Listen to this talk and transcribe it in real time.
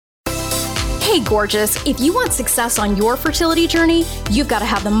Hey, gorgeous. If you want success on your fertility journey, you've got to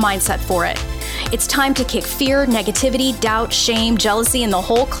have the mindset for it. It's time to kick fear, negativity, doubt, shame, jealousy, and the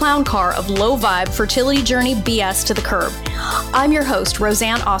whole clown car of low-vibe fertility journey BS to the curb. I'm your host,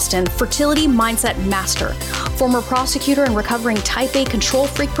 Roseanne Austin, fertility mindset master, former prosecutor and recovering type A control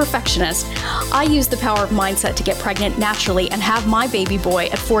freak perfectionist. I use the power of mindset to get pregnant naturally and have my baby boy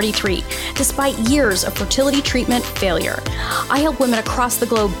at 43, despite years of fertility treatment failure. I help women across the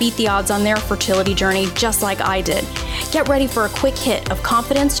globe beat the odds on their fertility journey just like I did. Get ready for a quick hit of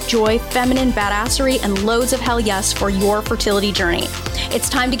confidence, joy, feminine badassery, and loads of hell yes for your fertility journey. It's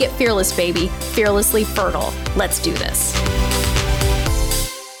time to get fearless, baby. Fearlessly fertile. Let's do this.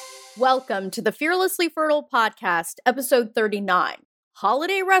 Welcome to the Fearlessly Fertile Podcast, episode 39,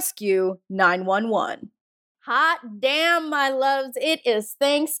 Holiday Rescue 911. Hot damn, my loves. It is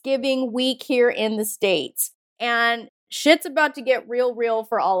Thanksgiving week here in the States, and shit's about to get real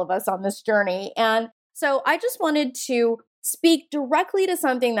for all of us on this journey. And so I just wanted to speak directly to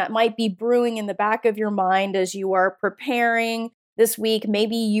something that might be brewing in the back of your mind as you are preparing this week.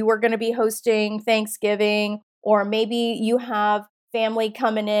 Maybe you are going to be hosting Thanksgiving, or maybe you have family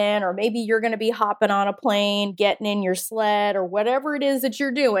coming in, or maybe you're going to be hopping on a plane, getting in your sled, or whatever it is that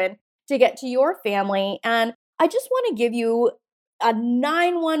you're doing to get to your family. And I just want to give you a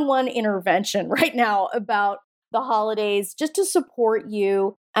 911 intervention right now about the holidays, just to support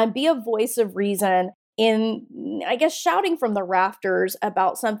you and be a voice of reason in, I guess, shouting from the rafters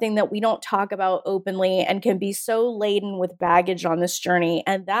about something that we don't talk about openly and can be so laden with baggage on this journey.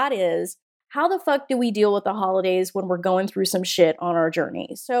 And that is, how the fuck do we deal with the holidays when we're going through some shit on our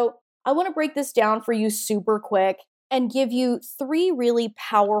journey? So I want to break this down for you super quick and give you 3 really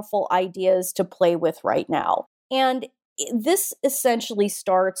powerful ideas to play with right now. And this essentially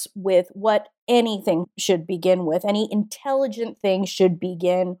starts with what anything should begin with. Any intelligent thing should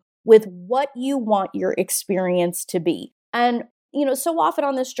begin with what you want your experience to be. And, so often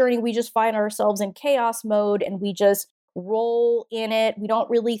on this journey, we just find ourselves in chaos mode and we just roll in it. We don't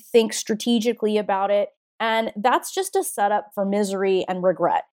really think strategically about it. And that's just a setup for misery and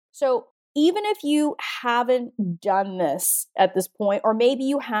regret. So even if you haven't done this at this point, or maybe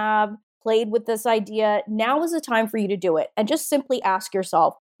you have played with this idea, now is the time for you to do it. And just simply ask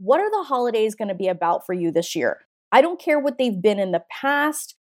yourself, what are the holidays going to be about for you this year? I don't care what they've been in the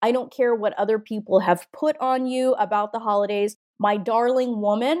past. I don't care what other people have put on you about the holidays. My darling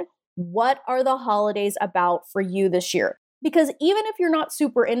woman, what are the holidays about for you this year? Because even if you're not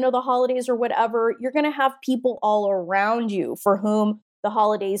super into the holidays or whatever, you're going to have people all around you for whom the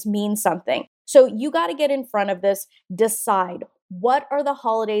holidays mean something. So you got to get in front of this, decide, what are the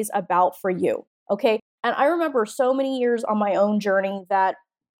holidays about for you? Okay. And I remember so many years on my own journey that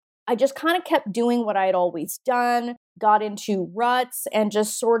I just kind of kept doing what I had always done, got into ruts, and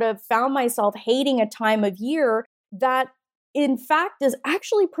just sort of found myself hating a time of year that in fact is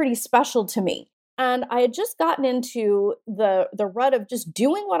actually pretty special to me. And I had just gotten into the rut of just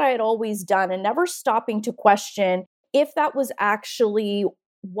doing what I had always done and never stopping to question if that was actually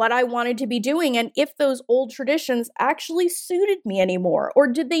what I wanted to be doing and if those old traditions actually suited me anymore, or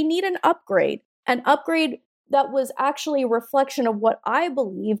did they need an upgrade that was actually a reflection of what I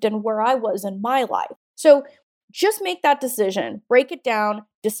believed and where I was in my life. So just make that decision, break it down,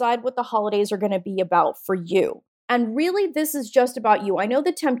 decide what the holidays are going to be about for you. And really, this is just about you. I know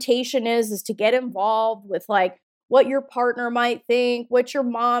the temptation is to get involved with like what your partner might think, what your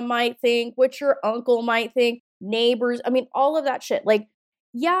mom might think, what your uncle might think, neighbors. I mean, all of that shit. Like,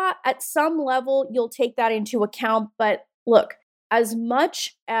 yeah, at some level, you'll take that into account. But look, as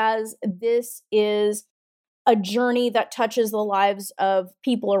much as this is a journey that touches the lives of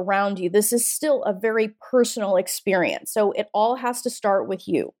people around you, this is still a very personal experience. So it all has to start with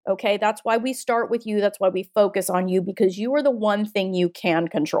you, okay? That's why we start with you. That's why we focus on you, because you are the one thing you can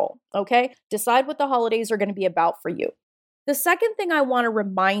control, okay? Decide what the holidays are going to be about for you. The second thing I want to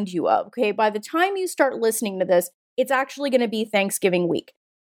remind you of, okay, by the time you start listening to this, it's actually going to be Thanksgiving week.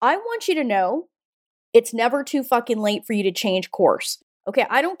 I want you to know it's never too fucking late for you to change course, okay?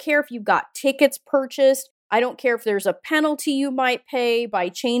 I don't care if you've got tickets purchased. I don't care if there's a penalty you might pay by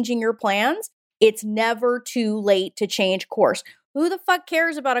changing your plans. It's never too late to change course. Who the fuck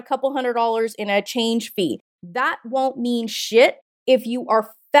cares about a couple $100 in a change fee? That won't mean shit if you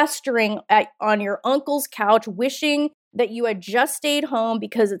are festering on your uncle's couch wishing that you had just stayed home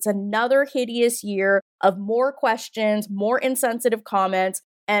because it's another hideous year of more questions, more insensitive comments,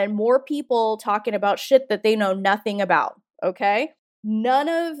 and more people talking about shit that they know nothing about, okay? None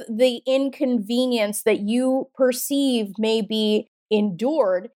of the inconvenience that you perceive may be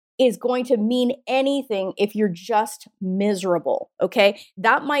endured is going to mean anything if you're just miserable, okay?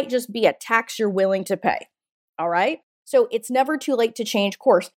 That might just be a tax you're willing to pay, all right? So it's never too late to change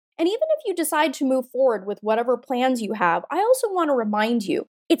course. And even if you decide to move forward with whatever plans you have, I also want to remind you,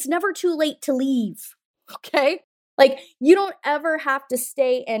 it's never too late to leave, okay? Like, you don't ever have to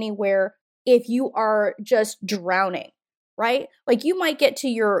stay anywhere if you are just drowning, right? Like, you might get to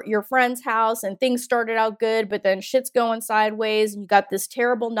your friend's house and things started out good, but then shit's going sideways and you got this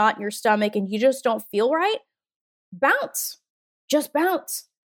terrible knot in your stomach and you just don't feel right. Bounce. Just bounce.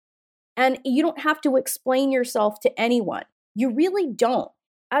 And you don't have to explain yourself to anyone. You really don't.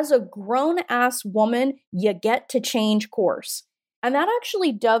 As a grown-ass woman, you get to change course. And that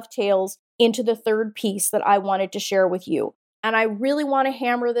actually dovetails into the third piece that I wanted to share with you. And I really want to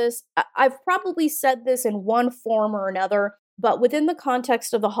hammer this. I've probably said this in one form or another, but within the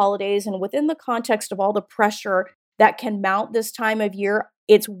context of the holidays and within the context of all the pressure that can mount this time of year,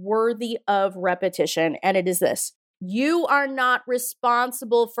 it's worthy of repetition. And it is this: you are not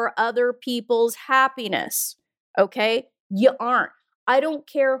responsible for other people's happiness, okay? You aren't. I don't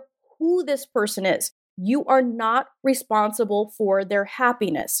care who this person is. You are not responsible for their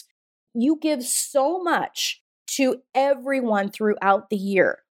happiness. You give so much to everyone throughout the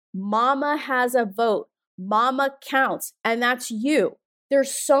year. Mama has a vote. Mama counts, and that's you.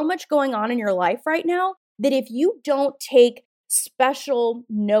 There's so much going on in your life right now that if you don't take special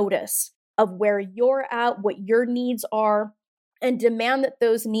notice of where you're at, what your needs are, and demand that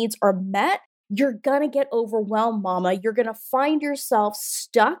those needs are met, you're gonna get overwhelmed, mama. You're gonna find yourself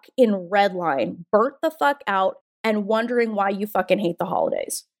stuck in redline, burnt the fuck out, and wondering why you fucking hate the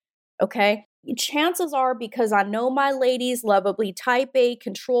holidays. Okay? Chances are, because I know my ladies, lovably type A,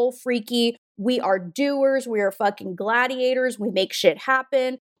 control freaky, we are doers, we are fucking gladiators, we make shit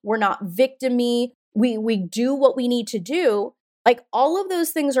happen, we're not victim-y, we do what we need to do. Like, all of those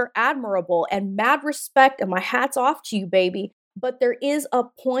things are admirable and mad respect, and my hat's off to you, baby. But there is a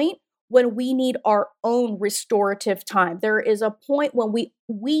point when we need our own restorative time. There is a point when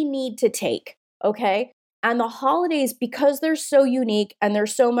we need to take, okay? And the holidays, because they're so unique and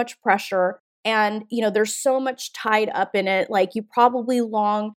there's so much pressure and, there's so much tied up in it, like, you probably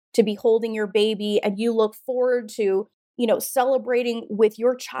long to be holding your baby and you look forward to, celebrating with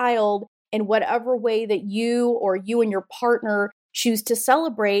your child in whatever way that you and your partner choose to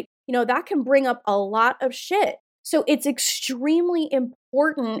celebrate, that can bring up a lot of shit. So it's extremely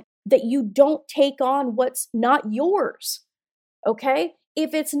important that you don't take on what's not yours, okay?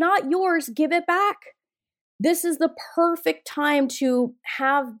 If it's not yours, give it back. This is the perfect time to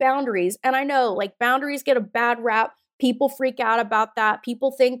have boundaries. And I know, like, boundaries get a bad rap. People freak out about that.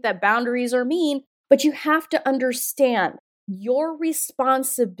 People think that boundaries are mean, but you have to understand your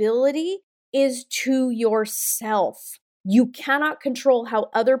responsibility is to yourself. You cannot control how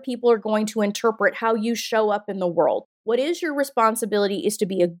other people are going to interpret how you show up in the world. What is your responsibility is to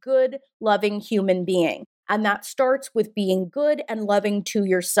be a good, loving human being. And that starts with being good and loving to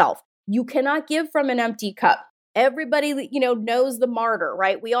yourself. You cannot give from an empty cup. Everybody, knows the martyr,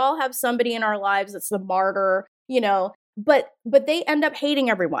 right? We all have somebody in our lives that's the martyr, but they end up hating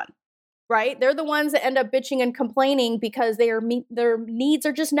everyone, right? They're the ones that end up bitching and complaining because their needs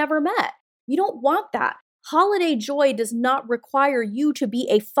are just never met. You don't want that. Holiday joy does not require you to be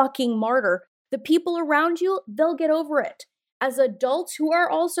a fucking martyr. The people around you, they'll get over it. As adults who are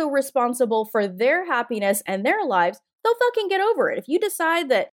also responsible for their happiness and their lives, they'll fucking get over it. If you decide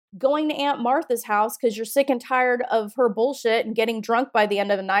that going to Aunt Martha's house because you're sick and tired of her bullshit and getting drunk by the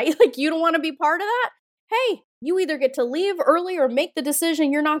end of the night, like, you don't want to be part of that, hey, you either get to leave early or make the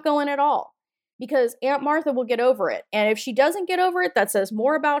decision you're not going at all. Because Aunt Martha will get over it. And if she doesn't get over it, that says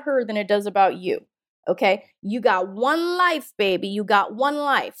more about her than it does about you. Okay? You got one life, baby. You got one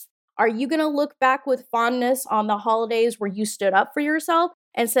life. Are you going to look back with fondness on the holidays where you stood up for yourself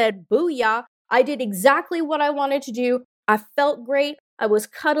and said, booyah, I did exactly what I wanted to do. I felt great. I was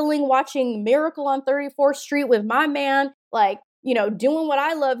cuddling, watching Miracle on 34th Street with my man, doing what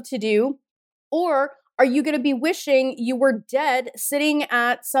I love to do? Or are you going to be wishing you were dead, sitting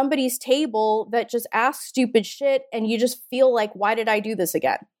at somebody's table that just asks stupid shit and you just feel like, why did I do this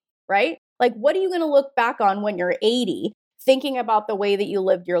again? Right? Like, what are you going to look back on when you're 80 thinking about the way that you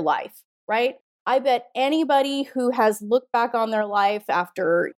lived your life, right? I bet anybody who has looked back on their life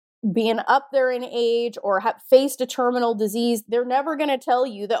after being up there in age or have faced a terminal disease, they're never going to tell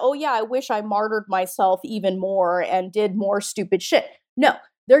you that, oh yeah, I wish I martyred myself even more and did more stupid shit. No,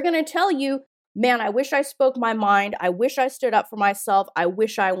 they're going to tell you, man, I wish I spoke my mind. I wish I stood up for myself. I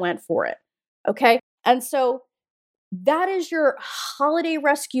wish I went for it. Okay? And so that is your holiday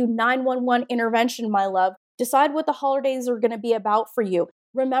rescue 911 intervention, my love. Decide what the holidays are going to be about for you.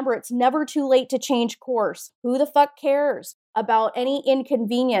 Remember, it's never too late to change course. Who the fuck cares about any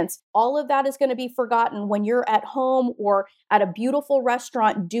inconvenience? All of that is going to be forgotten when you're at home or at a beautiful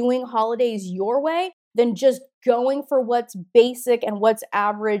restaurant doing holidays your way than just going for what's basic and what's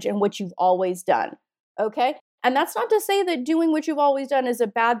average and what you've always done. Okay? And that's not to say that doing what you've always done is a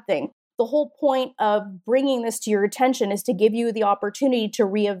bad thing. The whole point of bringing this to your attention is to give you the opportunity to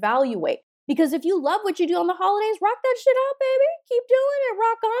reevaluate. Because if you love what you do on the holidays, rock that shit out, baby. Keep doing it.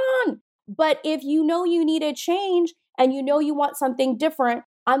 Rock on. But if you know you need a change and you know you want something different,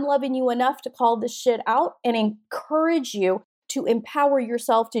 I'm loving you enough to call this shit out and encourage you to empower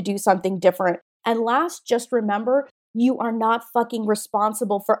yourself to do something different. And last, just remember, you are not fucking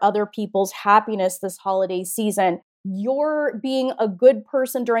responsible for other people's happiness this holiday season. Your being a good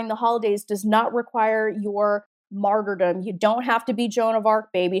person during the holidays does not require your martyrdom. You don't have to be Joan of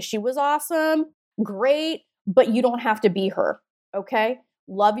Arc, baby. She was awesome, great, but you don't have to be her, okay?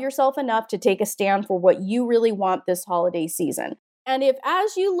 Love yourself enough to take a stand for what you really want this holiday season. And if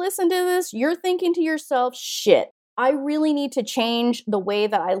as you listen to this, you're thinking to yourself, shit, I really need to change the way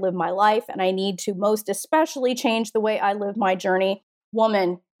that I live my life, and I need to most especially change the way I live my journey.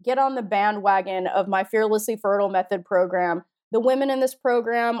 Woman, get on the bandwagon of my Fearlessly Fertile Method program. The women in this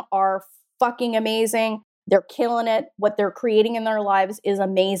program are fucking amazing. They're killing it. What they're creating in their lives is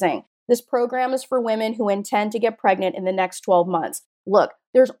amazing. This program is for women who intend to get pregnant in the next 12 months. Look,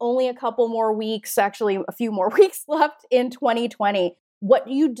 there's only a couple more weeks, actually a few more weeks left in 2020. What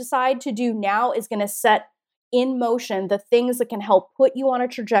you decide to do now is going to set in motion the things that can help put you on a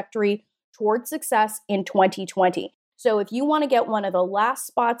trajectory towards success in 2020. So if you want to get one of the last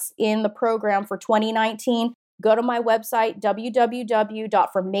spots in the program for 2019, go to my website,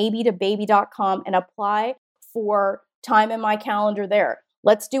 www.frommaybe2baby.com, and apply for time in my calendar there.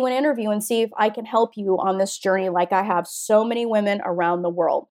 Let's do an interview and see if I can help you on this journey like I have so many women around the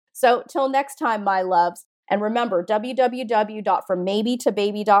world. So till next time, my loves, and remember,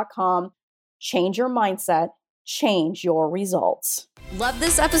 www.frommaybe2baby.com. Change your mindset, change your results. Love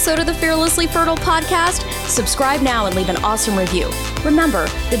this episode of the Fearlessly Fertile podcast? Subscribe now and leave an awesome review. Remember,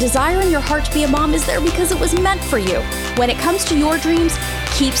 the desire in your heart to be a mom is there because it was meant for you. When it comes to your dreams,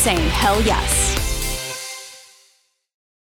 keep saying hell yes.